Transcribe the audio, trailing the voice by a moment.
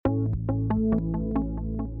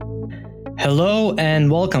Hello and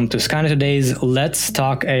welcome to Skynet Today's Let's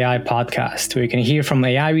Talk AI podcast, where you can hear from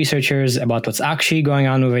AI researchers about what's actually going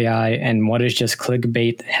on with AI and what is just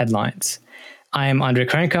clickbait headlines. I am Andrei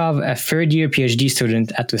Krenkov, a third-year PhD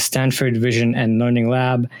student at the Stanford Vision and Learning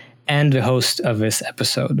Lab and the host of this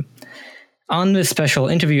episode. On this special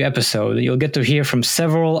interview episode, you'll get to hear from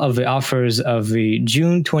several of the authors of the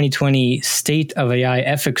June 2020 State of AI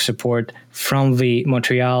Ethics Report from the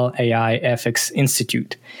Montreal AI Ethics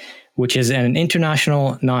Institute, which is an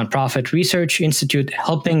international nonprofit research institute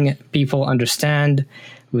helping people understand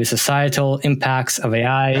the societal impacts of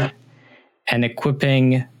AI and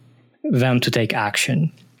equipping them to take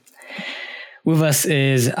action. With us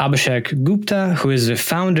is Abhishek Gupta, who is the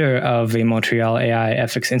founder of the Montreal AI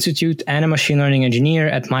Ethics Institute and a machine learning engineer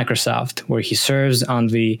at Microsoft, where he serves on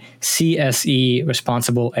the CSE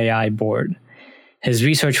Responsible AI board. His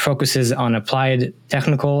research focuses on applied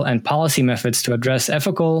technical and policy methods to address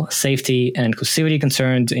ethical, safety, and inclusivity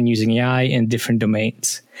concerns in using AI in different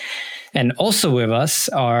domains. And also with us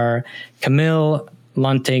are Camille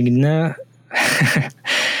Lantigne.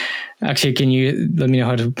 Actually, can you let me know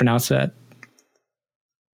how to pronounce that?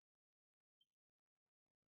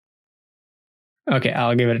 Okay,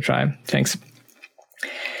 I'll give it a try. Thanks.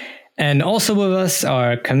 And also with us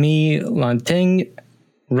are Camille Lantigne,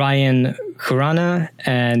 Ryan Khurana,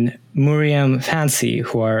 and Muriam Fancy,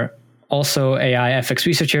 who are also AI ethics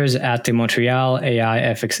researchers at the Montreal AI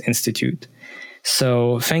Ethics Institute.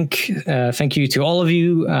 So thank you to all of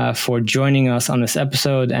you for joining us on this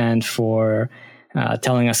episode and for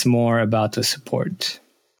telling us more about the support.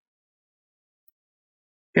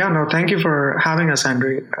 Yeah, no, thank you for having us,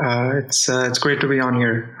 Andrew. It's great to be on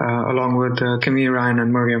here along with Camille, Ryan,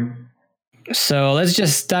 and Muriam. So let's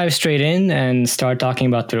just dive straight in and start talking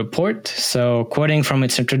about the report. So quoting from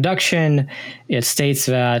its introduction, it states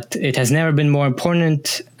that it has never been more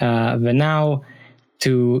important than now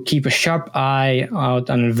to keep a sharp eye out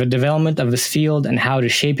on the development of this field and how it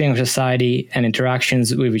is shaping our society and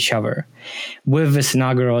interactions with each other. With this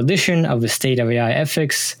inaugural edition of the State of AI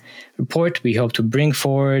Ethics report, we hope to bring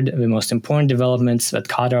forward the most important developments that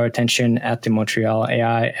caught our attention at the Montreal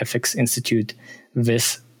AI Ethics Institute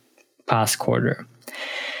this past quarter.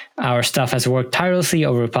 Our staff has worked tirelessly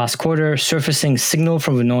over the past quarter, surfacing signal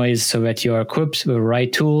from the noise so that you are equipped with the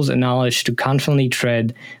right tools and knowledge to confidently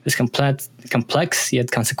tread this complex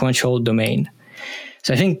yet consequential domain.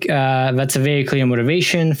 So I think that's a very clear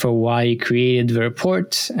motivation for why you created the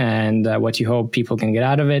report and what you hope people can get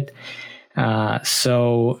out of it.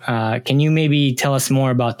 So can you maybe tell us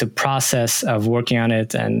more about the process of working on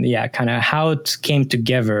it and kind of how it came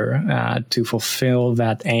together to fulfill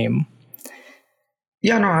that aim?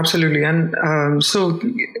 Yeah, no, absolutely. And I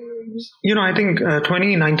think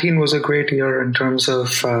 2019 was a great year in terms of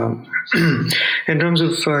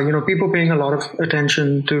people paying a lot of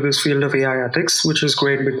attention to this field of AI ethics, which is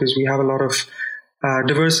great because we have a lot of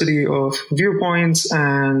diversity of viewpoints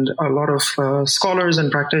and a lot of scholars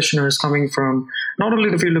and practitioners coming from not only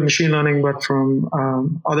the field of machine learning, but from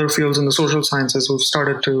other fields in the social sciences who've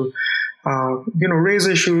started to raise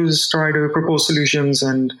issues, try to propose solutions,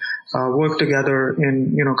 and work together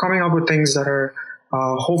in coming up with things that are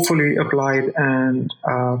hopefully applied and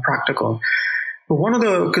practical. But one of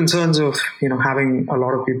the concerns of having a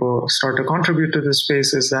lot of people start to contribute to this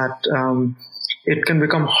space is that it can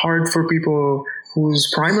become hard for people whose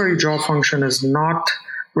primary job function is not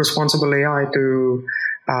responsible AI to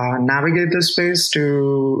navigate this space,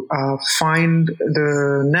 to find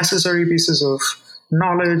the necessary pieces of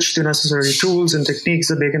knowledge, the necessary tools and techniques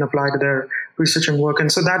that they can apply to their research and work. And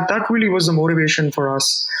so that really was the motivation for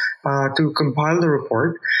us to compile the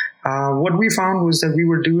report. What we found was that we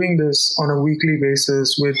were doing this on a weekly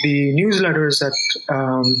basis with the newsletters that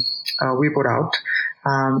we put out.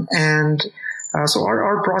 So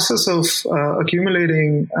our process of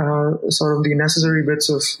accumulating sort of the necessary bits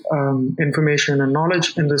of information and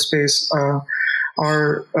knowledge in this space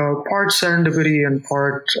are part serendipity and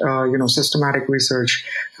part systematic research.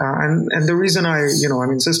 And the reason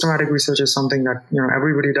systematic research is something that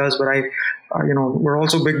everybody does, but we're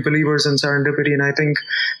also big believers in serendipity, and I think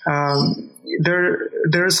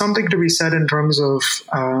there is something to be said in terms of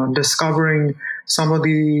discovering some of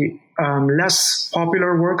the less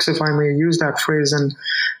popular works, if I may use that phrase. And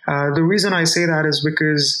the reason I say that is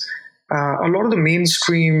because a lot of the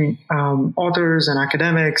mainstream authors and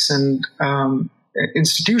academics and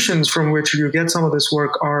institutions from which you get some of this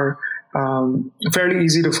work are fairly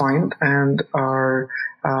easy to find and are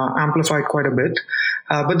amplified quite a bit.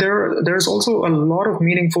 But there's also a lot of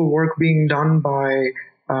meaningful work being done by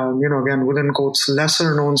again, within quotes,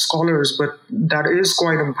 lesser known scholars, but that is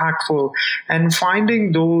quite impactful. And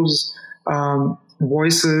finding those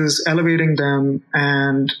voices, elevating them,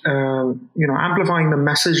 and amplifying the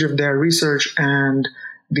message of their research and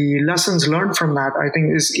the lessons learned from that, I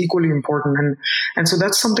think, is equally important. And so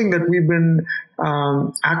that's something that we've been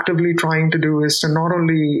actively trying to do, is to not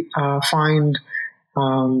only find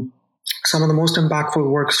some of the most impactful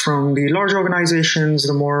works from the large organizations,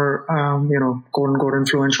 the more, quote unquote,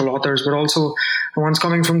 influential authors, but also the ones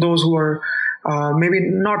coming from those who are maybe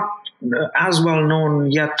not as well known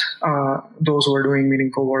yet, those who are doing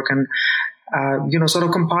meaningful work. And sort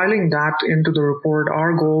of compiling that into the report,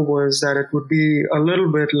 our goal was that it would be a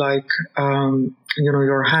little bit like,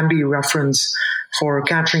 your handy reference for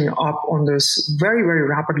catching up on this very, very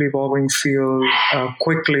rapidly evolving field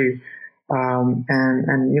quickly,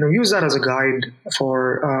 and use that as a guide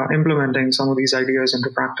for implementing some of these ideas into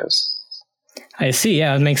practice. I see.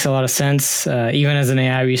 Yeah, it makes a lot of sense. Even as an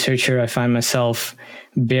AI researcher, I find myself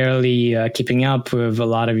barely keeping up with a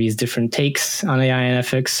lot of these different takes on AI and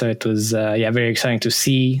ethics. So it was, very exciting to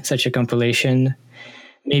see such a compilation.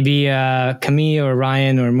 Maybe Camille or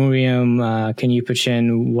Ryan or Miriam, can you pitch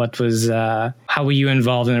in how were you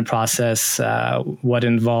involved in the process? What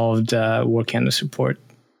involved working on this report?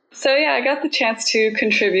 So yeah, I got the chance to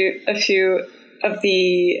contribute a few of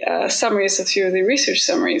the research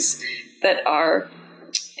summaries that are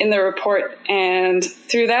in the report. And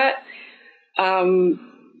through that,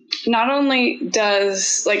 not only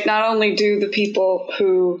do the people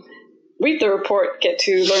who read the report get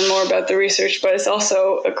to learn more about the research, but it's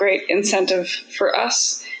also a great incentive for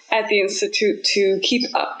us at the Institute to keep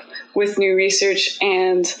up with new research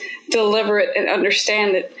and deliver it and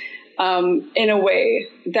understand it in a way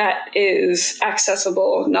that is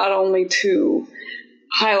accessible not only to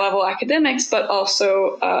high-level academics, but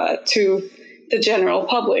also to the general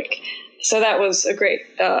public. So that was a great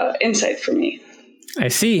insight for me. I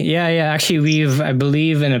see. Yeah. Actually, I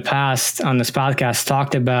believe in the past on this podcast,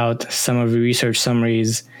 talked about some of the research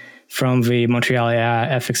summaries from the Montreal AI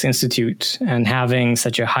Ethics Institute, and having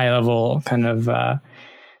such a high-level kind of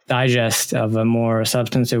digest of a more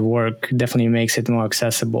substantive work definitely makes it more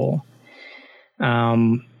accessible.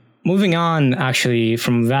 Moving on, actually,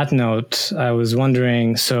 from that note, I was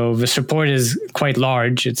wondering, so this report is quite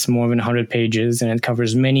large. It's more than 100 pages, and it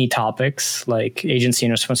covers many topics like agency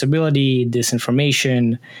and responsibility,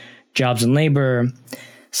 disinformation, jobs and labor.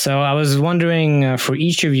 So I was wondering for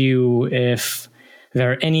each of you if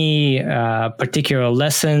there are any particular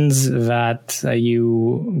lessons that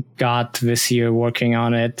you got this year working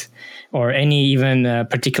on it, or any even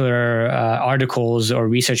particular articles or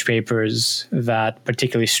research papers that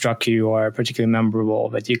particularly struck you or particularly memorable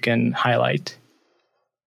that you can highlight?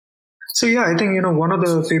 So yeah, I think, one of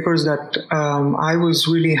the papers that I was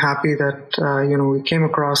really happy that, we came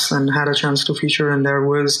across and had a chance to feature in there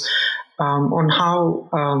was on how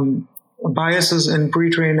biases in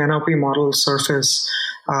pre-trained NLP models surface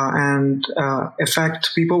and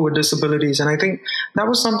affect people with disabilities. And I think that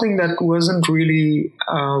was something that wasn't really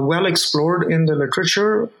well explored in the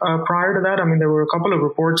literature prior to that. I mean, there were a couple of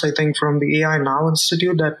reports, I think, from the AI Now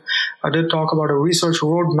Institute that did talk about a research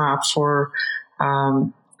roadmap for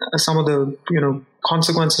some of the,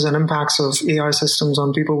 consequences and impacts of AI systems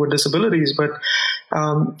on people with disabilities. But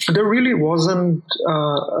there really wasn't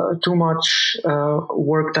too much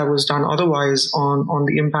work that was done otherwise on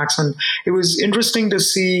the impacts. And it was interesting to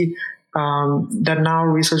see that now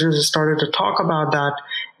researchers have started to talk about that,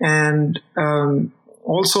 and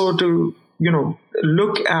also to,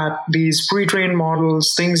 look at these pre-trained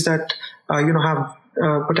models, things that, have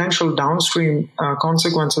potential downstream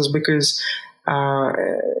consequences, because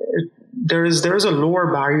there is a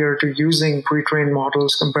lower barrier to using pre-trained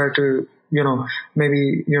models compared to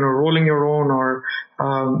maybe rolling your own or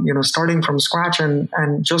starting from scratch, and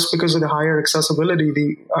just because of the higher accessibility,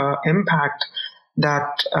 the impact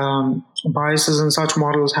that biases in such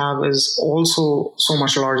models have is also so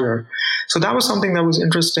much larger. So that was something that was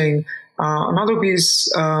interesting. Another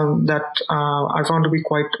piece that I found to be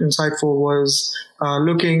quite insightful was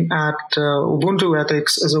looking at Ubuntu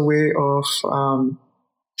ethics as a way of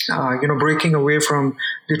breaking away from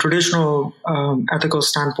the traditional ethical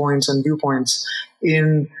standpoints and viewpoints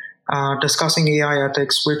in discussing AI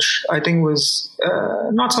ethics, which I think was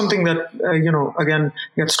not something that, again,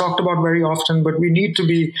 gets talked about very often, but we need to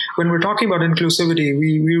be, when we're talking about inclusivity,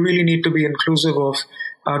 we really need to be inclusive of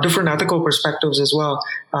different ethical perspectives as well,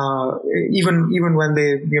 even when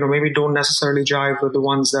they, maybe don't necessarily jive with the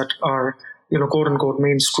ones that are, quote unquote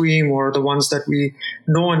mainstream, or the ones that we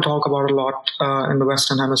know and talk about a lot in the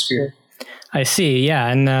Western Hemisphere. I see. Yeah.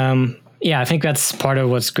 And Yeah, I think that's part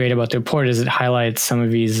of what's great about the report is it highlights some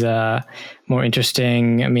of these more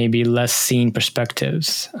interesting, maybe less seen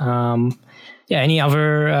perspectives. Any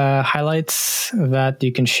other highlights that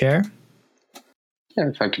you can share? Yeah,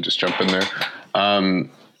 if I could just jump in there.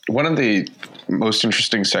 One of the most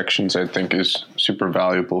interesting sections I think is super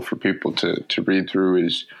valuable for people to read through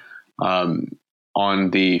is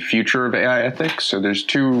on the future of AI ethics. So there's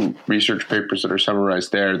 2 research papers that are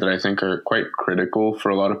summarized there that I think are quite critical for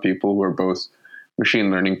a lot of people who are both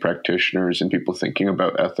machine learning practitioners and people thinking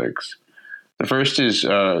about ethics. The first is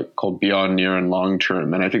called Beyond Near and Long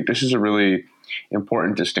Term. And I think this is a really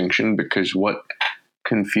important distinction because what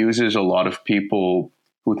confuses a lot of people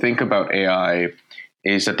who think about AI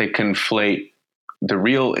is that they conflate the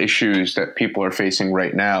real issues that people are facing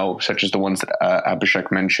right now, such as the ones that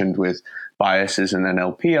Abhishek mentioned with biases in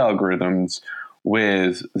NLP algorithms,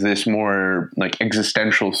 with this more like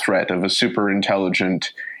existential threat of a super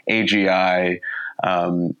intelligent AGI,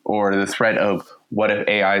 or the threat of what if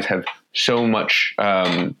AIs have so much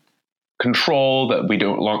control that we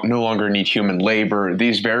no longer need human labor.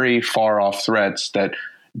 These very far off threats that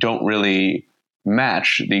don't really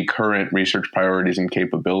match the current research priorities and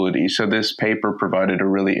capabilities. So this paper provided a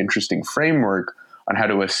really interesting framework on how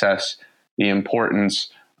to assess the importance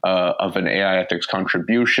of an AI ethics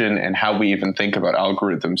contribution and how we even think about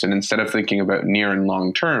algorithms. And instead of thinking about near and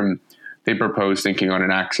long term, they propose thinking on an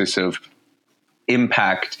axis of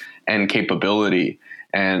impact and capability.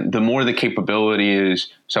 And the more the capability is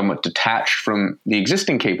somewhat detached from the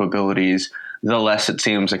existing capabilities, the less it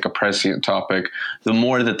seems like a prescient topic. The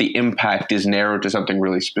more that the impact is narrowed to something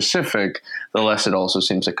really specific, the less it also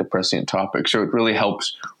seems like a prescient topic. So it really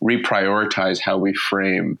helps reprioritize how we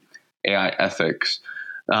frame AI ethics.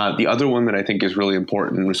 The other one that I think is really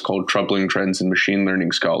important was called Troubling Trends in Machine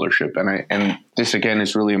Learning Scholarship. And this, again,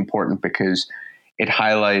 is really important because it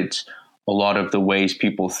highlights a lot of the ways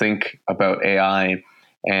people think about AI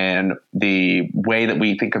and the way that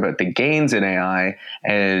we think about the gains in AI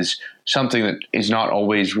as something that is not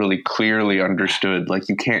always really clearly understood. Like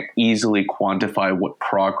you can't easily quantify what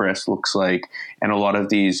progress looks like. And a lot of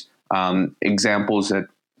these examples that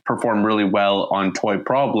perform really well on toy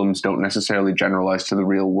problems don't necessarily generalize to the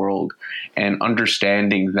real world. And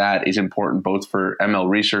understanding that is important both for ML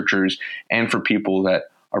researchers and for people that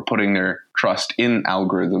are putting their trust in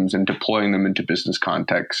algorithms and deploying them into business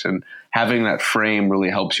contexts. And having that frame really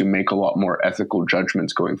helps you make a lot more ethical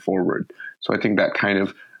judgments going forward. So I think that kind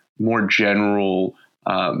of more general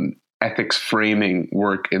ethics framing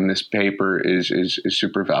work in this paper is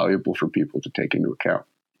super valuable for people to take into account.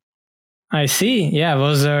 I see. Yeah,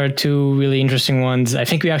 those are 2 really interesting ones. I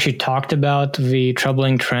think we actually talked about the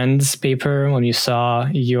Troubling Trends paper when you saw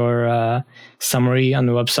your summary on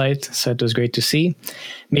the website. So it was great to see.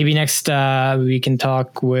 Maybe next we can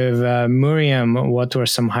talk with Miriam. What were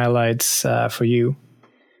some highlights for you?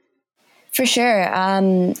 For sure.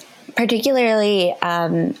 Particularly,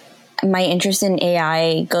 my interest in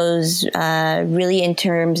AI goes really in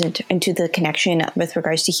terms into the connection with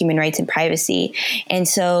regards to human rights and privacy. And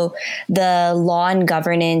so the law and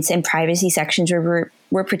governance and privacy sections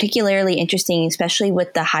were particularly interesting, especially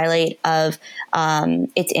with the highlight of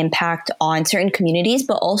its impact on certain communities,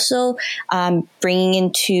 but also bringing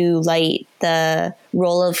into light the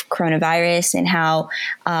role of coronavirus and how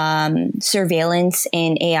surveillance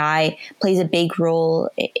in AI plays a big role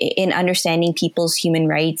in understanding people's human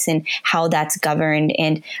rights and how that's governed.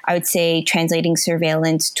 And I would say translating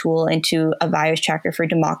surveillance tool into a virus tracker for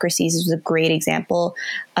democracies is a great example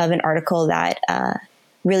of an article that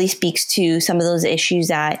really speaks to some of those issues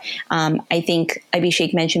that I think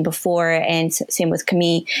Abhishek mentioned before, and same with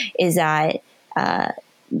Camille, is that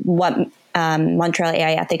what Montreal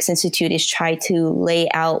AI Ethics Institute is trying to lay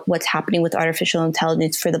out what's happening with artificial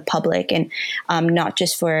intelligence for the public, and not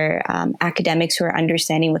just for academics who are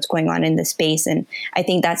understanding what's going on in the space. And I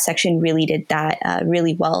think that section really did that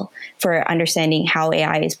really well for understanding how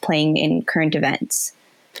AI is playing in current events.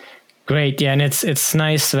 Great. Yeah. And it's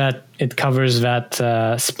nice that it covers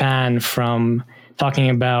that span from talking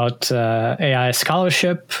about AI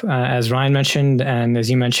scholarship, as Ryan mentioned, and as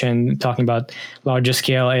you mentioned, talking about larger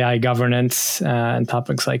scale AI governance and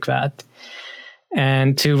topics like that.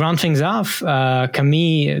 And to round things off,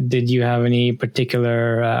 Camille, did you have any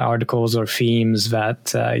particular articles or themes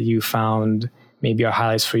that you found maybe are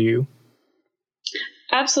highlights for you?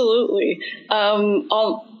 Absolutely.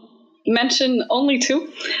 I'll mention only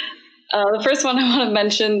 2. The first one I want to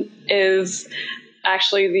mention is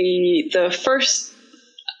actually the first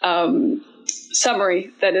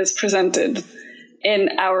summary that is presented in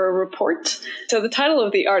our report. So the title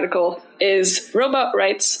of the article is Robot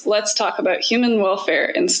Rights, Let's Talk About Human Welfare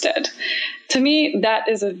Instead. To me, that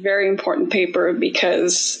is a very important paper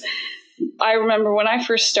because I remember when I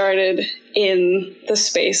first started in the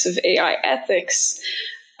space of AI ethics,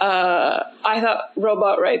 I thought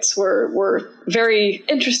robot rights were very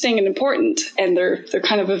interesting and important, and they're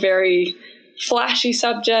kind of a very flashy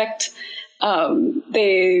subject.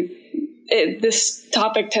 This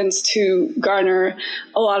topic tends to garner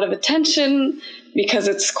a lot of attention because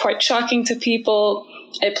it's quite shocking to people.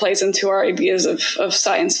 It plays into our ideas of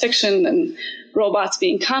science fiction and robots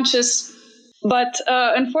being conscious. But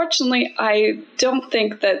unfortunately, I don't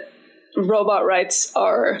think that robot rights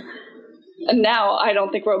are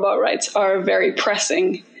a very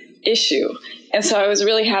pressing issue. And so I was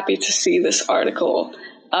really happy to see this article,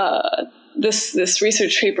 this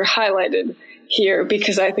research paper highlighted here,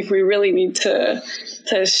 because I think we really need to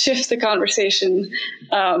shift the conversation,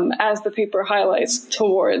 as the paper highlights,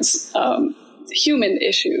 towards human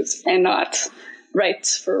issues and not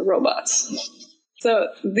rights for robots. So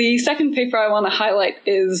the second paper I want to highlight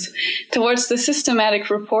is towards the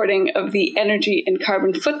systematic reporting of the energy and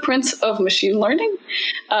carbon footprints of machine learning.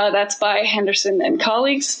 That's by Henderson and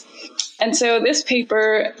colleagues. And so this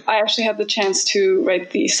paper, I actually had the chance to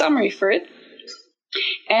write the summary for it.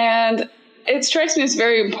 And it strikes me as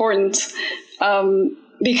very important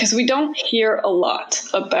because we don't hear a lot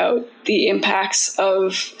about the impacts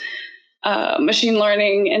of machine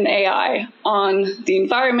learning and AI on the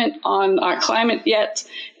environment, on our climate yet.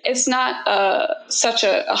 It's not such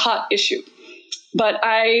a hot issue, but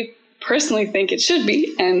I personally think it should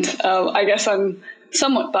be. And I guess I'm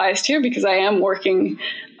somewhat biased here because I am working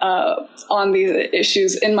on these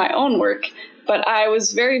issues in my own work. But I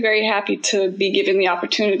was very, very happy to be given the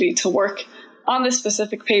opportunity to work on this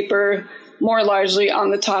specific paper, more largely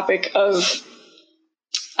on the topic of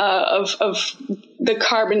the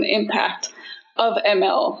carbon impact of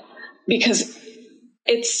ML, because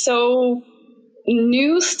it's so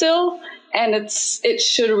new still, and it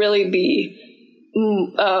should really be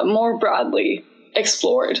more broadly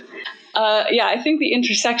explored. I think the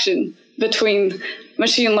intersection between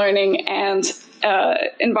machine learning and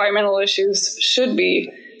environmental issues should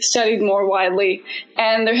be studied more widely.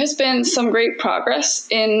 And there has been some great progress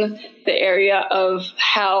in the area of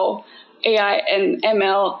how AI and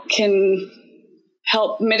ML can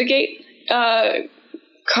help mitigate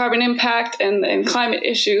carbon impact and climate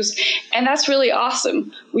issues. And that's really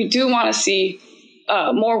awesome. We do want to see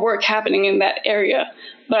more work happening in that area.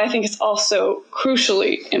 But I think it's also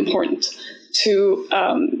crucially important to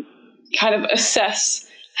kind of assess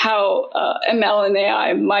how ML and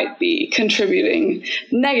AI might be contributing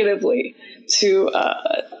negatively to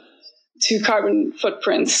carbon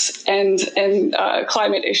footprints and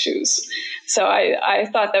climate issues. So I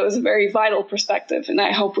thought that was a very vital perspective, and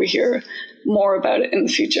I hope we hear more about it in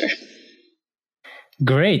the future.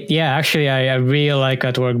 Great. Yeah, actually, I really like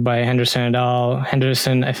that work by Henderson et al.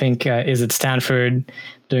 Henderson, I think, is at Stanford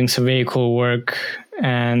doing some very cool work.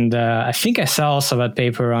 And I think I saw also that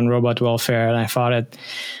paper on robot welfare, and I thought it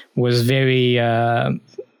was very,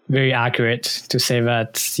 very accurate to say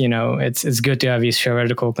that, you know, it's good to have these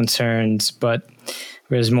theoretical concerns, but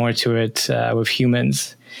there's more to it with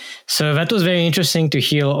humans. So that was very interesting to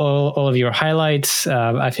hear all of your highlights.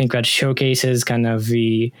 I think that showcases kind of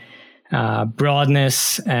the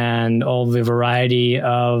broadness and all the variety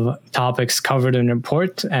of topics covered in the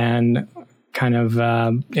report, and kind of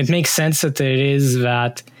it makes sense that it is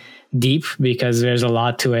that deep because there's a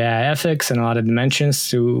lot to AI ethics and a lot of dimensions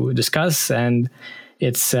to discuss, and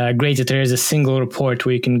it's great that there is a single report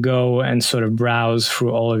where you can go and sort of browse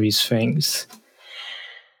through all of these things.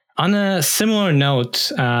 On a similar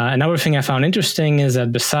note, another thing I found interesting is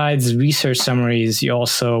that besides research summaries, you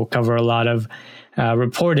also cover a lot of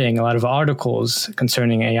reporting, a lot of articles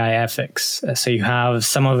concerning AI ethics. So you have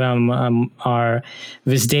some of them are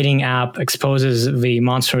this dating app exposes the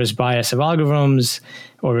monstrous bias of algorithms,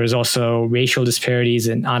 or there's also racial disparities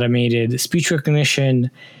in automated speech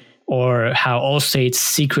recognition, or how Allstate's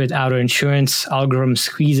secret auto insurance algorithm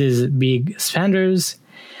squeezes big spenders.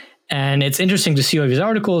 And it's interesting to see all these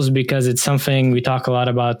articles because it's something we talk a lot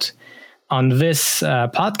about on this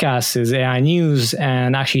podcast is AI news,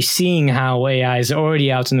 and actually seeing how AI is already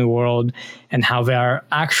out in the world and how there are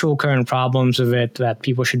actual current problems with it that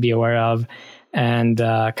people should be aware of and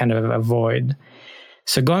kind of avoid.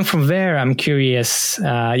 So going from there, I'm curious,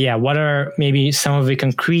 what are maybe some of the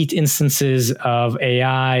concrete instances of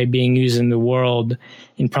AI being used in the world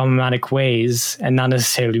in problematic ways, and not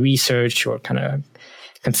necessarily research or kind of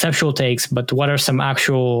conceptual takes, but what are some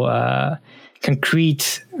actual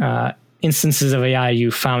concrete instances of AI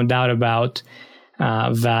you found out about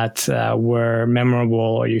that were memorable,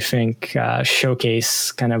 or you think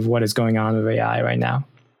showcase kind of what is going on with AI right now?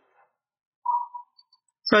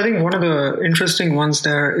 So I think one of the interesting ones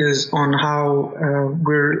there is on how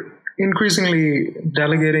we're increasingly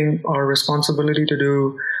delegating our responsibility to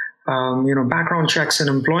do, background checks in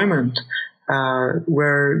employment,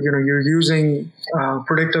 where you're using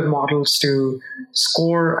predictive models to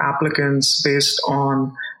score applicants based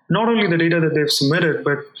on not only the data that they've submitted,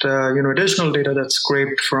 but additional data that's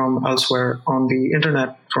scraped from elsewhere on the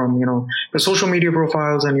internet, from the social media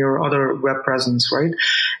profiles and your other web presence, right?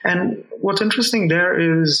 And what's interesting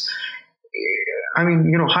there is,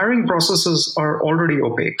 hiring processes are already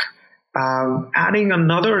opaque. Adding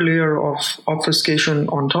another layer of obfuscation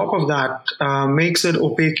on top of that makes it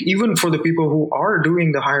opaque even for the people who are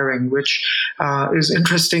doing the hiring, which is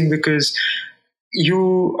interesting because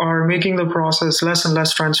you are making the process less and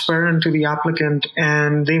less transparent to the applicant,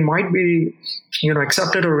 and they might be,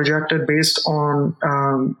 accepted or rejected based on,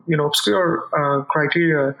 obscure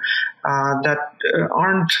criteria that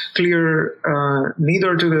aren't clear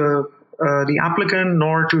neither to the applicant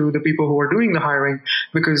nor to the people who are doing the hiring,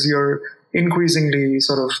 because you're increasingly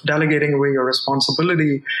sort of delegating away your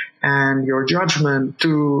responsibility and your judgment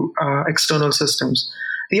to external systems.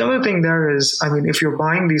 The other thing there is, if you're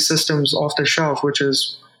buying these systems off the shelf, which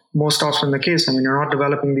is most often the case, you're not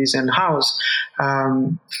developing these in-house,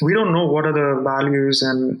 we don't know what are the values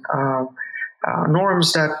and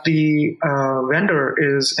norms that the vendor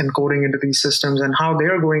is encoding into these systems and how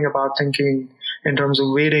they're going about thinking in terms of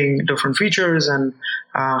weighting different features and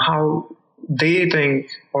how they think,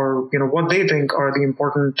 or what they think are the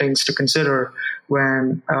important things to consider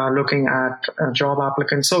when looking at job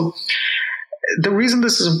applicants. So the reason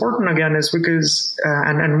this is important again is because,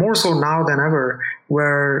 and more so now than ever,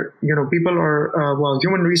 where people are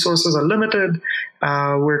human resources are limited.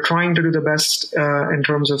 We're trying to do the best in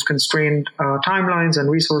terms of constrained timelines and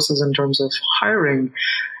resources in terms of hiring.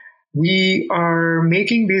 We are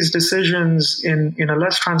making these decisions in a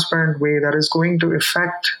less transparent way that is going to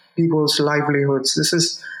affect people's livelihoods.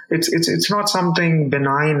 It's not something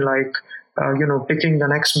benign like picking the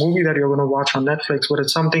next movie that you're going to watch on Netflix, but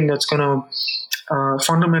it's something that's going to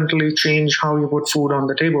fundamentally change how you put food on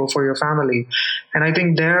the table for your family. And I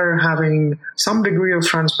think there having some degree of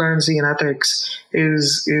transparency and ethics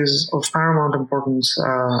is of paramount importance,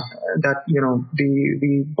 that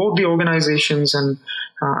both the organizations and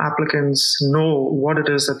applicants know what it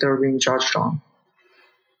is that they're being judged on.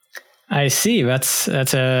 I see. That's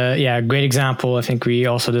a great example. I think we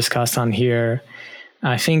also discussed on here.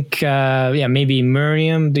 I think, maybe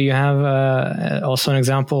Miriam, do you have also an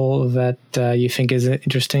example that you think is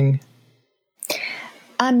interesting?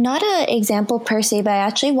 Not an example per se, but I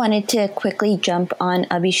actually wanted to quickly jump on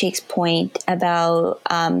Abhishek's point about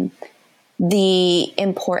the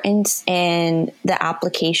importance and the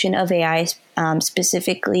application of AI,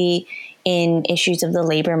 specifically in issues of the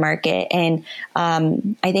labor market. And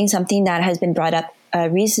I think something that has been brought up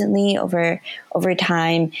recently over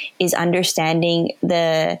time is understanding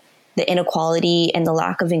the inequality and the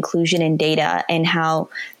lack of inclusion in data, and how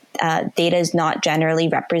data is not generally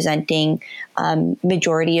representing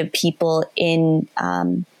majority of people in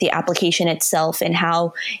the application itself, and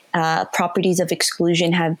how properties of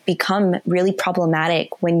exclusion have become really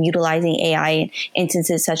problematic when utilizing AI in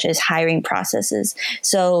instances such as hiring processes.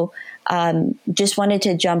 So just wanted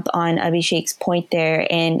to jump on Abhishek's point there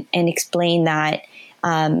and explain that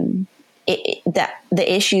that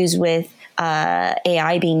the issues with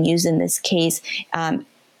AI being used in this case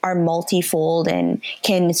are multifold and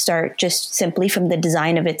can start just simply from the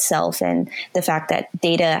design of itself and the fact that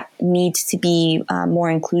data needs to be more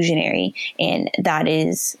inclusionary. And that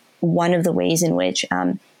is one of the ways in which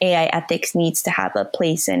AI ethics needs to have a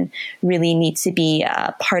place and really needs to be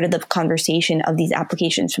part of the conversation of these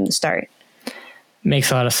applications from the start.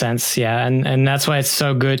 Makes a lot of sense. Yeah. And that's why it's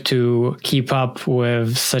so good to keep up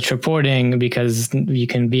with such reporting, because you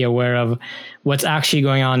can be aware of what's actually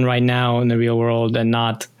going on right now in the real world and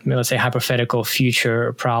not, let's say, hypothetical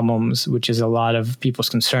future problems, which is a lot of people's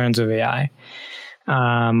concerns with AI.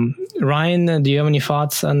 Ryan, do you have any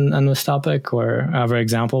thoughts on this topic or other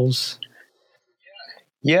examples?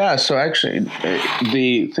 Yeah, so actually,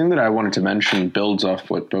 the thing that I wanted to mention builds off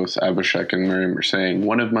what both Abhishek and Miriam were saying.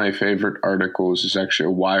 One of my favorite articles is actually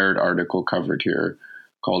a Wired article covered here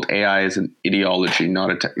called AI is an Ideology,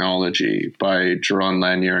 Not a Technology, by Jaron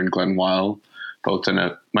Lanier and Glenn Weil, both in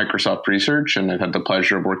a Microsoft Research, and I've had the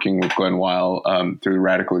pleasure of working with Glenn Weil through the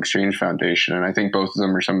Radical Exchange Foundation, and I think both of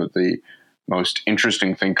them are some of the most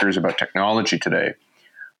interesting thinkers about technology today.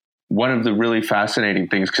 one of the really fascinating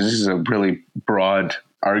things, because this is a really broad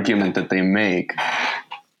argument that they make,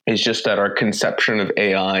 is just that our conception of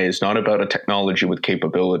AI is not about a technology with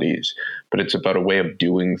capabilities, but it's about a way of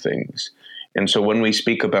doing things. And so when we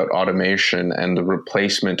speak about automation and the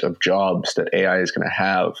replacement of jobs that AI is going to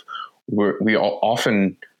have, we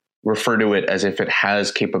often refer to it as if it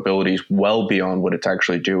has capabilities well beyond what it's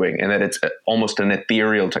actually doing, and that it's almost an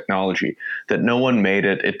ethereal technology, that no one made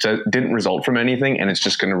it, it didn't result from anything, and it's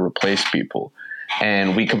just going to replace people.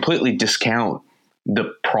 And we completely discount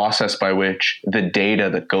the process by which the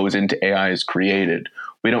data that goes into AI is created.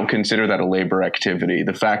 We don't consider that a labor activity.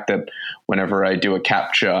 The fact that whenever I do a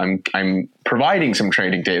CAPTCHA, I'm providing some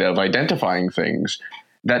training data of identifying things,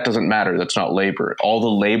 that doesn't matter. That's not labor. All the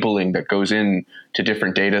labeling that goes in to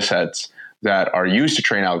different data sets that are used to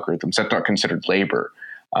train algorithms, that's not considered labor.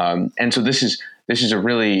 And so this is a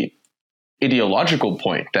really ideological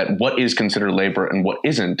point, that what is considered labor and what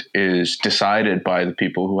isn't is decided by the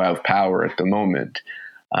people who have power at the moment.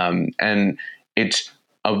 And it's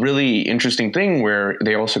a really interesting thing where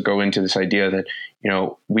they also go into this idea that,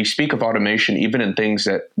 we speak of automation even in things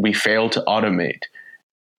that we fail to automate.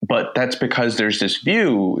 But that's because there's this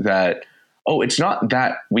view that, it's not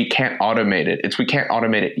that we can't automate it, it's we can't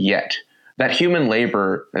automate it yet. That human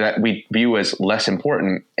labor that we view as less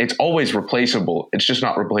important, it's always replaceable. It's just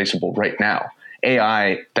not replaceable right now.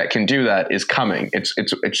 AI that can do that is coming. It's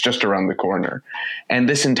just around the corner. And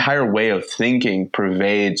this entire way of thinking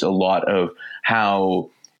pervades a lot of how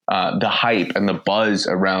the hype and the buzz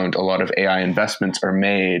around a lot of AI investments are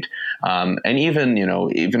made. And even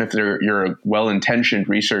if you're a well-intentioned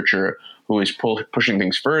researcher who is pushing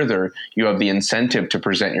things further, you have the incentive to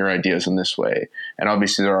present your ideas in this way. And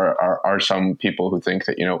obviously there are some people who think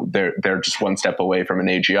that, they're just one step away from an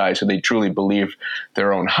AGI, so they truly believe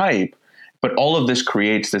their own hype. But all of this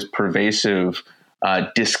creates this pervasive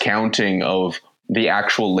discounting of the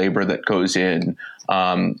actual labor that goes in.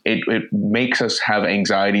 It makes us have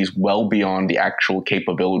anxieties well beyond the actual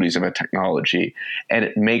capabilities of a technology. And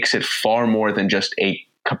it makes it far more than just a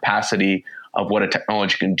capacity of what a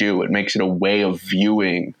technology can do. It makes it a way of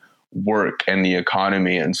viewing work and the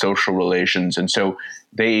economy and social relations. And so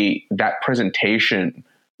that presentation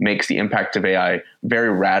makes the impact of AI very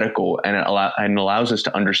radical, and it allows us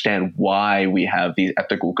to understand why we have these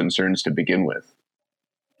ethical concerns to begin with.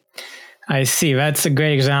 I see. That's a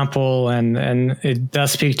great example. And it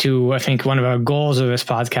does speak to, I think, one of our goals of this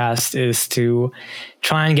podcast is to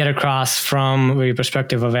try and get across from the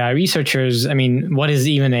perspective of AI researchers. I mean, what is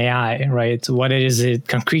even AI, right? What is it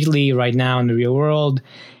concretely right now in the real world?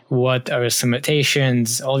 What are its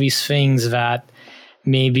limitations? All these things that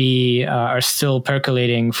maybe are still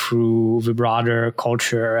percolating through the broader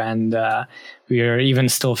culture, and we are even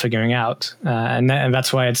still figuring out. And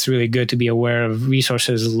that's why it's really good to be aware of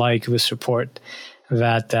resources like this report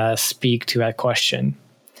that speak to that question.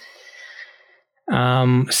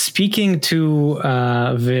 Speaking to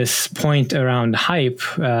this point around hype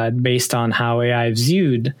based on how AI is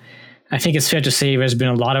viewed, I think it's fair to say there's been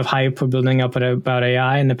a lot of hype building up about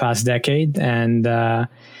AI in the past decade, and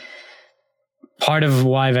part of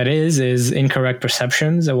why that is incorrect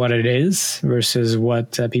perceptions of what it is versus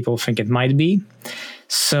what people think it might be.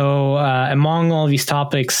 So among all these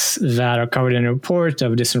topics that are covered in the report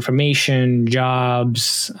of disinformation,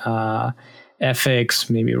 jobs, ethics,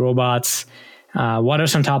 maybe robots, what are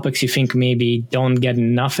some topics you think maybe don't get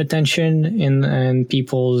enough attention in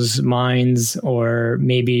people's minds, or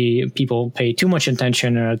maybe people pay too much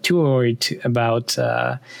attention or are too worried about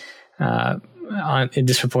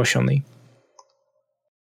disproportionately?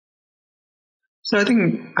 So I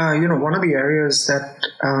think, one of the areas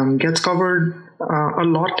that gets covered a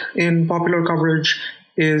lot in popular coverage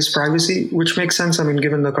is privacy, which makes sense. I mean,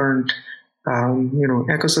 given the current,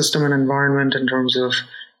 ecosystem and environment in terms of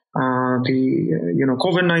the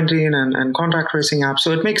COVID-19 and contact tracing apps.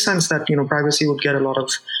 So it makes sense that, privacy would get a lot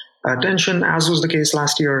of attention, as was the case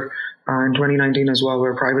last year in 2019 as well,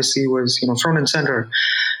 where privacy was, front and center.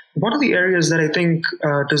 One of the areas that I think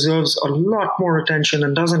deserves a lot more attention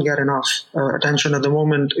and doesn't get enough attention at the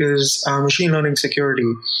moment is machine learning security.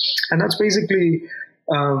 And that's basically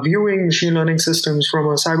viewing machine learning systems from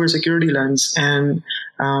a cybersecurity lens and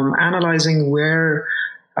analyzing where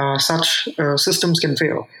such systems can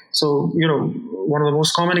fail. So, one of the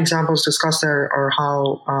most common examples discussed there are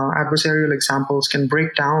how adversarial examples can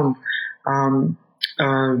break down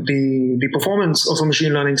the performance of a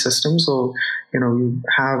machine learning system. So, you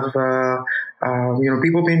have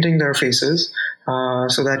people painting their faces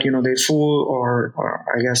so that they fool or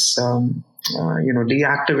I guess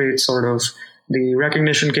deactivate sort of the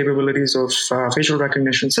recognition capabilities of facial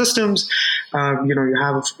recognition systems. You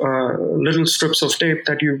have little strips of tape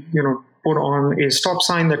that you put on a stop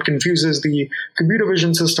sign that confuses the computer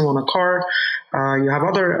vision system on a car. You have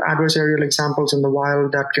other adversarial examples in the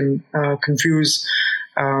wild that can confuse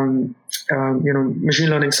machine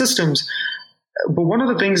learning systems. But one of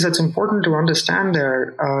the things that's important to understand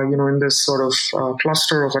there, in this sort of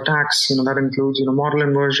cluster of attacks, that includes, model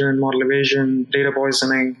inversion, model evasion, data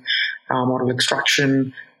poisoning, model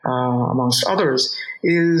extraction, amongst others,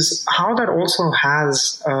 is how that also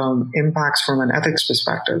has impacts from an ethics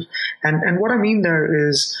perspective. And what I mean there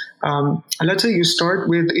is, let's say you start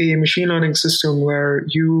with a machine learning system where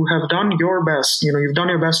you have done your best, you've done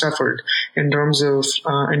your best effort in terms of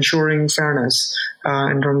ensuring fairness,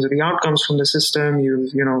 in terms of the outcomes from the system.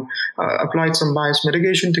 You've, applied some bias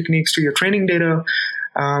mitigation techniques to your training data.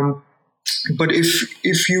 But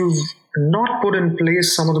if you've not put in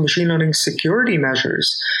place some of the machine learning security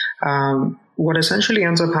measures, what essentially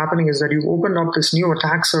ends up happening is that you've opened up this new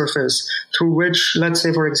attack surface through which, let's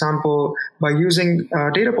say, for example, by using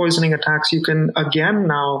data poisoning attacks, you can again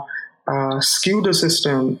now skew the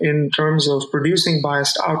system in terms of producing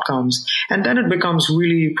biased outcomes. And then it becomes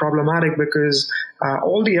really problematic because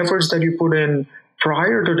all the efforts that you put in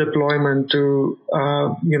prior to deployment to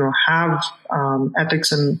have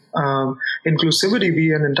ethics and inclusivity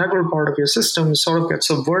be an integral part of your system sort of gets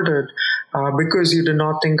subverted because you did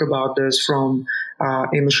not think about this from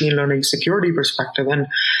a machine learning security perspective. And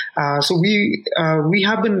so we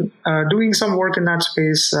have been doing some work in that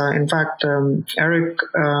space. In fact, Eric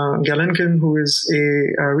Galenkin, who is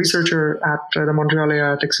a researcher at the Montreal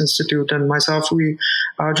AI Ethics Institute, and myself, we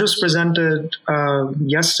just presented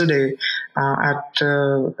yesterday at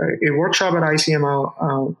a workshop at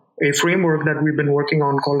ICML, a framework that we've been working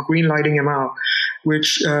on called Green Lighting ML,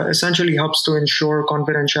 which essentially helps to ensure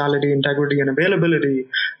confidentiality, integrity, and availability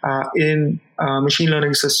in machine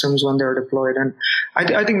learning systems when they're deployed. And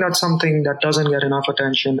I think that's something that doesn't get enough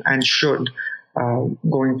attention and should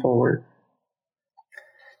going forward.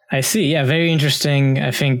 I see. Yeah, very interesting.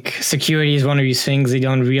 I think security is one of these things you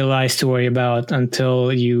don't realize to worry about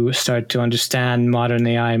until you start to understand modern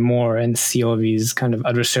AI more and see all these kind of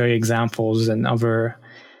adversary examples and other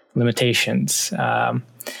limitations.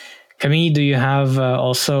 Camille, do you have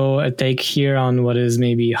also a take here on what is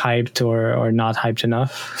maybe hyped or not hyped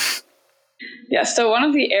enough? Yeah, so one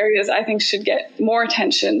of the areas I think should get more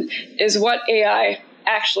attention is what AI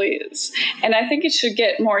actually is. And I think it should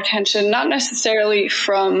get more attention, not necessarily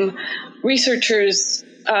from researchers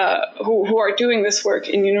who are doing this work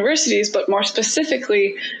in universities, but more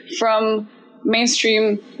specifically from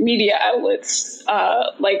mainstream media outlets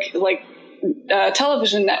like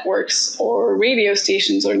television networks or radio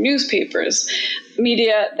stations or newspapers,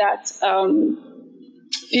 media that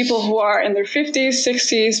people who are in their 50s,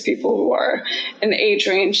 60s, people who are in the age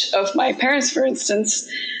range of my parents, for instance.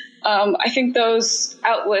 I think those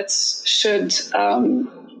outlets should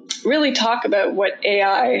really talk about what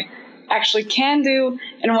AI actually can do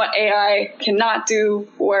and what AI cannot do,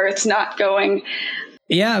 where it's not going.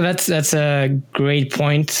 Yeah, that's a great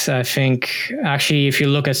point. I think actually, if you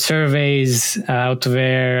look at surveys out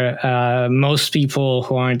there, most people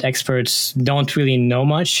who aren't experts don't really know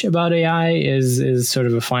much about AI is sort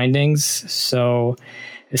of the findings. So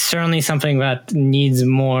it's certainly something that needs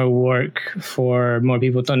more work for more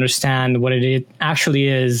people to understand what it actually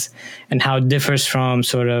is and how it differs from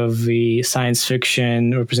sort of the science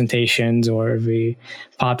fiction representations or the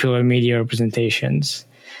popular media representations.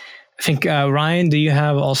 I think, Ryan, do you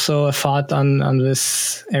have also a thought on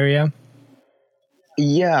this area?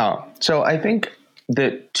 Yeah. So I think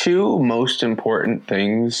the two most important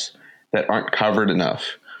things that aren't covered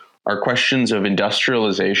enough are questions of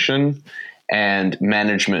industrialization and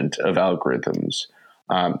management of algorithms.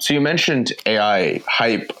 So you mentioned AI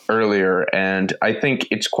hype earlier, and I think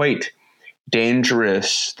it's quite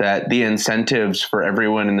dangerous that the incentives for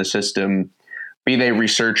everyone in the system, be they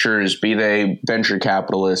researchers, be they venture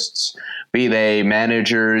capitalists, be they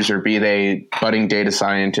managers, or be they budding data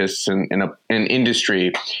scientists in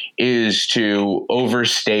industry, is to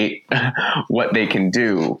overstate what they can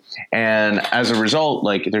do. And as a result,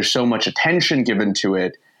 there's so much attention given to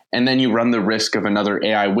it. And then you run the risk of another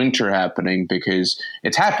AI winter happening, because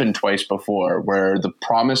it's happened twice before where the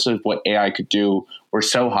promise of what AI could do were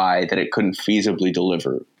so high that it couldn't feasibly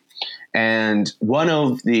deliver. And one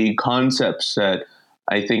of the concepts that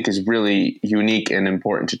I think is really unique and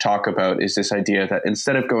important to talk about is this idea that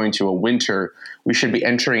instead of going to a winter, we should be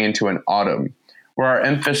entering into an autumn, where our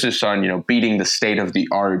emphasis on, beating the state of the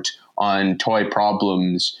art on toy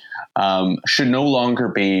problems should no longer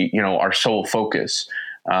be, our sole focus.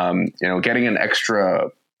 Getting an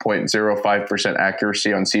extra 0.05%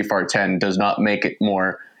 accuracy on CFAR 10 does not make it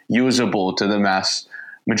more usable to the mass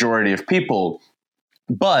majority of people.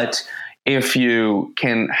 But if you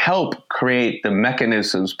can help create the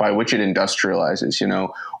mechanisms by which it industrializes,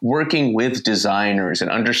 working with designers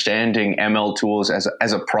and understanding ML tools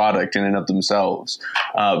as a product in and of themselves,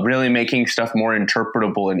 really making stuff more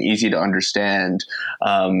interpretable and easy to understand,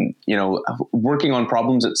 working on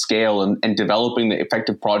problems at scale and developing the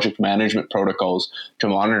effective project management protocols to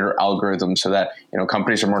monitor algorithms so that,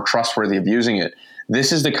 companies are more trustworthy of using it.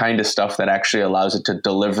 This is the kind of stuff that actually allows it to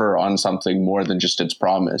deliver on something more than just its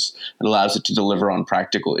promise. It allows it to deliver on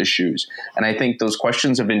practical issues. And I think those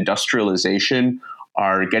questions of industrialization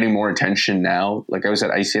are getting more attention now. Like I was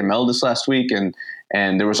at ICML this last week, and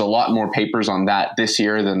there was a lot more papers on that this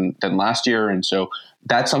year than last year. And so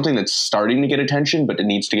that's something that's starting to get attention, but it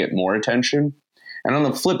needs to get more attention. And on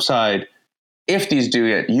the flip side, if these do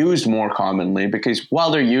get used more commonly, because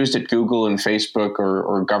while they're used at Google and Facebook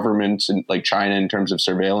or governments in, like China in terms of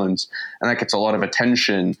surveillance, and that gets a lot of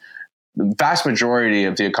attention, the vast majority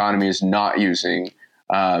of the economy is not using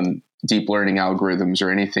deep learning algorithms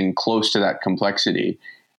or anything close to that complexity.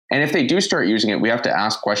 And if they do start using it, we have to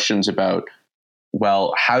ask questions about,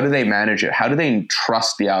 well, how do they manage it? How do they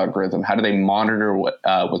trust the algorithm? How do they monitor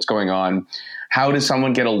what's going on? How does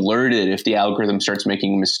someone get alerted if the algorithm starts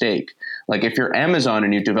making a mistake? Like if you're Amazon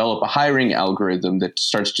and you develop a hiring algorithm that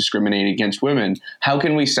starts discriminating against women, how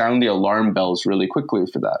can we sound the alarm bells really quickly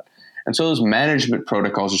for that? And so those management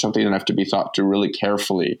protocols are something that have to be thought to really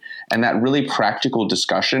carefully. And that really practical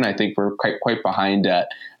discussion, I think we're quite behind at.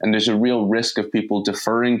 And there's a real risk of people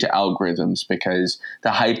deferring to algorithms because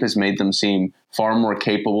the hype has made them seem far more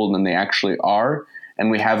capable than they actually are. And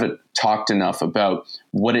we haven't talked enough about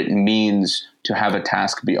what it means to have a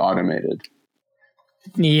task be automated.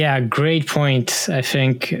 Yeah, great point. I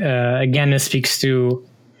think, again, this speaks to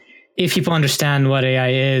if people understand what AI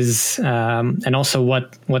is and also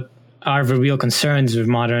what are the real concerns with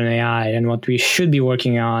modern AI and what we should be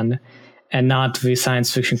working on, and not the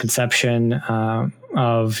science fiction conception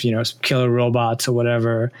of killer robots or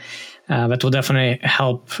whatever. That will definitely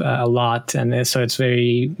help a lot. And so it's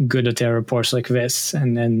very good that there are reports like this.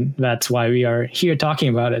 And that's why we are here talking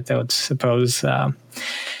about it, I would suppose.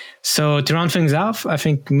 So to round things off, I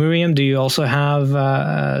think, Miriam, do you also have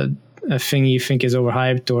a thing you think is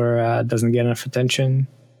overhyped or doesn't get enough attention?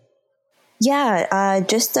 Yeah,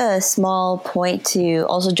 just a small point to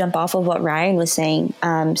also jump off of what Ryan was saying.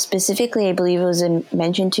 Specifically, I believe it was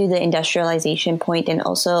mentioned to the industrialization point and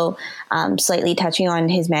also slightly touching on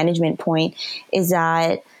his management point, is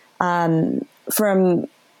that from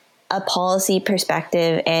a policy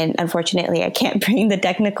perspective, and unfortunately I can't bring the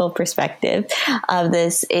technical perspective of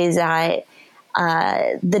this, is that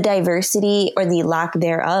the diversity or the lack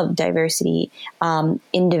thereof diversity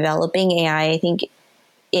in developing AI, I think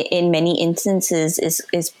in many instances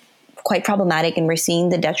is quite problematic, and we're seeing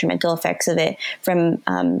the detrimental effects of it from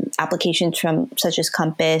applications from such as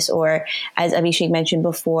Compass, or as Abhishek mentioned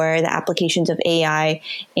before, the applications of AI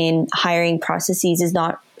in hiring processes is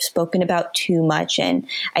not spoken about too much. And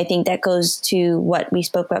I think that goes to what we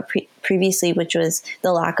spoke about previously, which was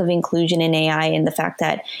the lack of inclusion in AI and the fact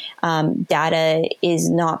that data is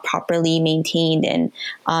not properly maintained. And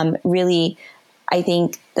really, I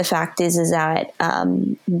think the fact is that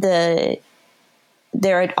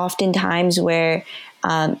there are often times where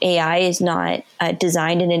AI is not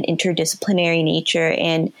designed in an interdisciplinary nature,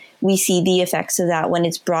 and we see the effects of that when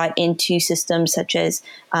it's brought into systems such as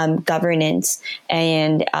governance,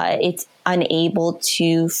 and it's unable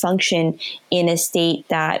to function in a state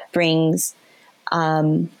that brings,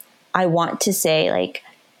 I want to say, like,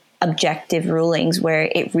 objective rulings where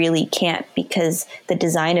it really can't, because the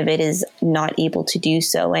design of it is not able to do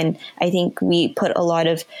so. And I think we put a lot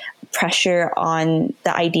of pressure on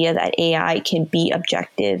the idea that AI can be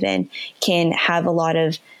objective and can have a lot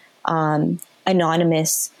of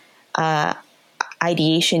anonymous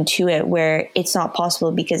ideation to it, where it's not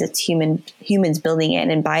possible because it's humans building it,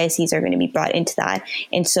 and biases are going to be brought into that.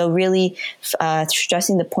 And so really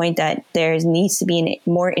stressing the point that there needs to be a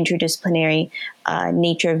more interdisciplinary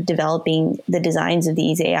nature of developing the designs of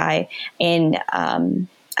these AI. And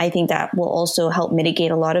I think that will also help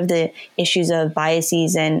mitigate a lot of the issues of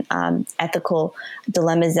biases and ethical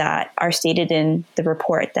dilemmas that are stated in the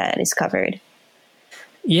report that is covered.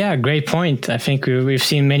 Yeah, great point. I think we've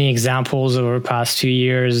seen many examples over the past 2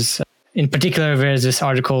 years. In particular, there's this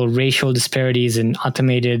article, Racial Disparities in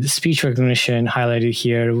Automated Speech Recognition, highlighted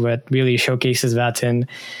here, that really showcases that in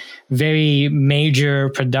very major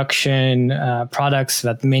production products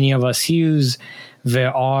that many of us use,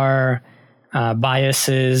 there are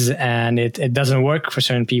biases, and it doesn't work for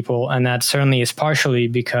certain people. And that certainly is partially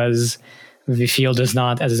because the field is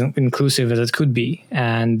not as inclusive as it could be.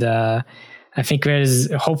 And I think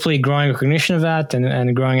there's hopefully growing recognition of that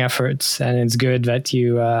and growing efforts. And it's good that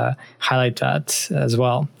you highlight that as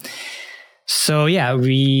well. So yeah,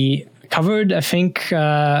 we covered, I think,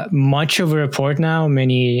 much of a report now,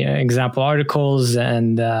 many example articles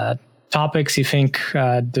and topics you think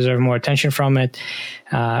deserve more attention from it.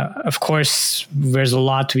 Of course, there's a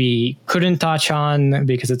lot we couldn't touch on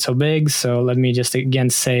because it's so big. So let me just again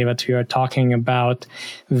say that we are talking about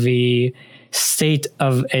the State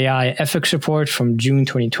of AI Ethics Report from June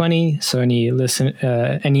 2020. So any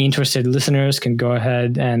interested listeners can go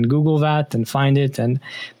ahead and Google that and find it and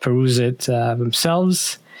peruse it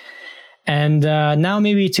themselves. And now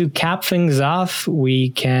maybe to cap things off, we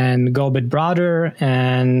can go a bit broader.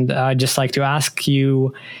 And I'd just like to ask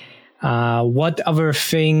you, what other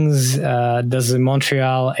things does the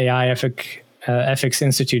Montreal AI Ethics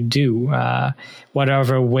Institute do? What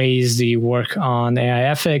other ways do you work on AI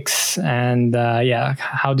ethics? And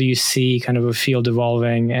how do you see kind of a field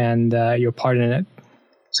evolving and your part in it?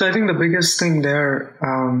 So I think the biggest thing there,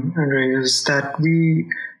 Andre, is that we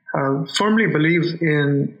firmly believe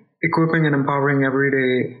in equipping and empowering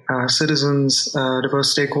everyday citizens,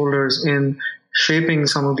 diverse stakeholders in shaping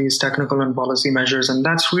some of these technical and policy measures. And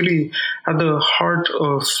that's really at the heart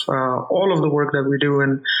of all of the work that we do.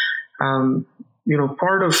 And,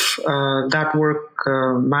 part of that work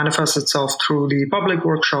manifests itself through the public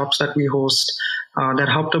workshops that we host that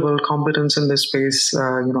help to build competence in this space,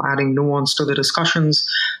 adding nuance to the discussions,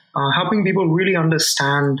 helping people really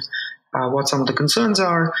understand what some of the concerns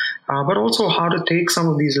are, but also how to take some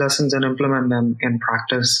of these lessons and implement them in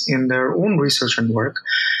practice in their own research and work.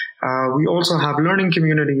 We also have learning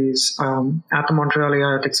communities at the Montreal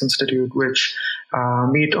AI Ethics Institute, which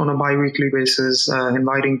meet on a bi-weekly basis,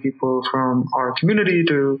 inviting people from our community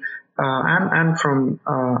to and from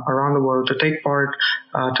around the world to take part,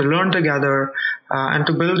 to learn together, and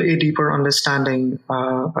to build a deeper understanding.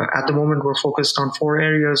 At the moment, we're focused on 4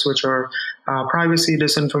 areas, which are privacy,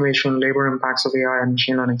 disinformation, labor impacts of AI, and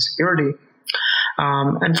machine learning security.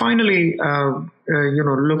 And finally,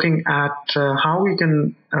 looking at how we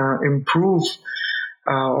can improve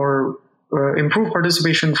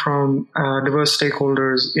participation from diverse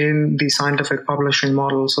stakeholders in the scientific publishing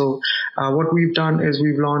model. So what we've done is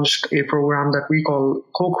we've launched a program that we call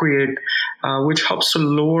Co-Create, which helps to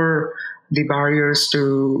lower the barriers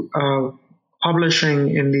to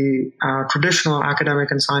publishing in the traditional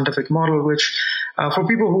academic and scientific model, which for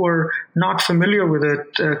people who are not familiar with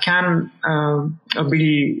it can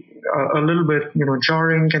be a little bit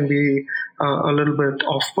jarring, can be a little bit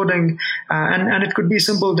off-putting, and it could be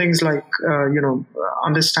simple things like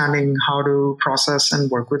understanding how to process and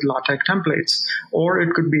work with LaTeX templates, or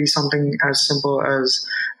it could be something as simple as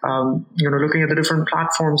looking at the different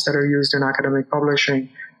platforms that are used in academic publishing,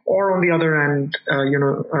 or on the other end,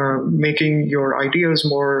 making your ideas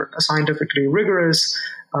more scientifically rigorous,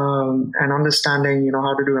 and understanding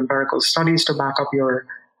how to do empirical studies to back up your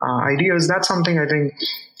ideas. That's something I think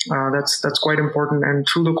that's quite important. And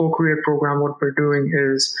through the Co-Create program, what we're doing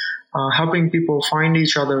is helping people find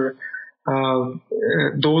each other,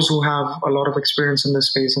 those who have a lot of experience in this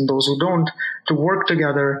space and those who don't, to work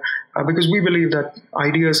together, because we believe that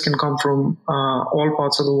ideas can come from all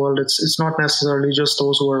parts of the world. It's not necessarily just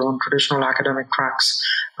those who are on traditional academic tracks,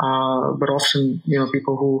 but often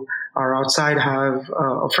people who are outside have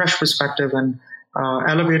a fresh perspective, and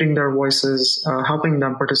elevating their voices, helping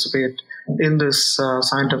them participate in this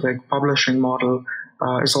scientific publishing model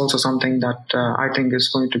is also something that I think is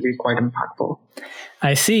going to be quite impactful.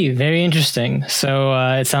 I see. Very interesting. So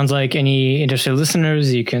it sounds like any interested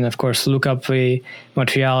listeners, you can, of course, look up the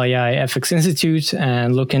Montreal AI Ethics Institute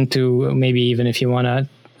and look into maybe even if you want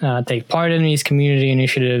to take part in these community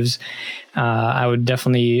initiatives. I would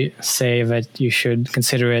definitely say that you should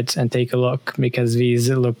consider it and take a look, because these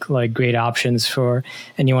look like great options for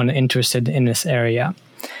anyone interested in this area.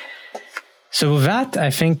 So with that, I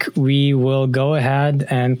think we will go ahead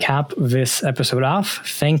and cap this episode off.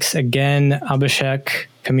 Thanks again, Abhishek,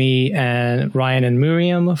 Camille, and Ryan and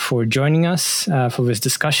Miriam for joining us for this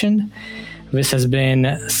discussion. This has been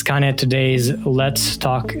Skynet Today's Let's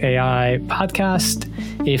Talk AI podcast.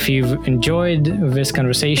 If you've enjoyed this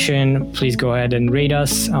conversation, please go ahead and rate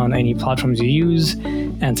us on any platforms you use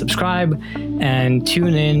and subscribe, and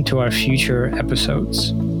tune in to our future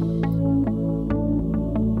episodes.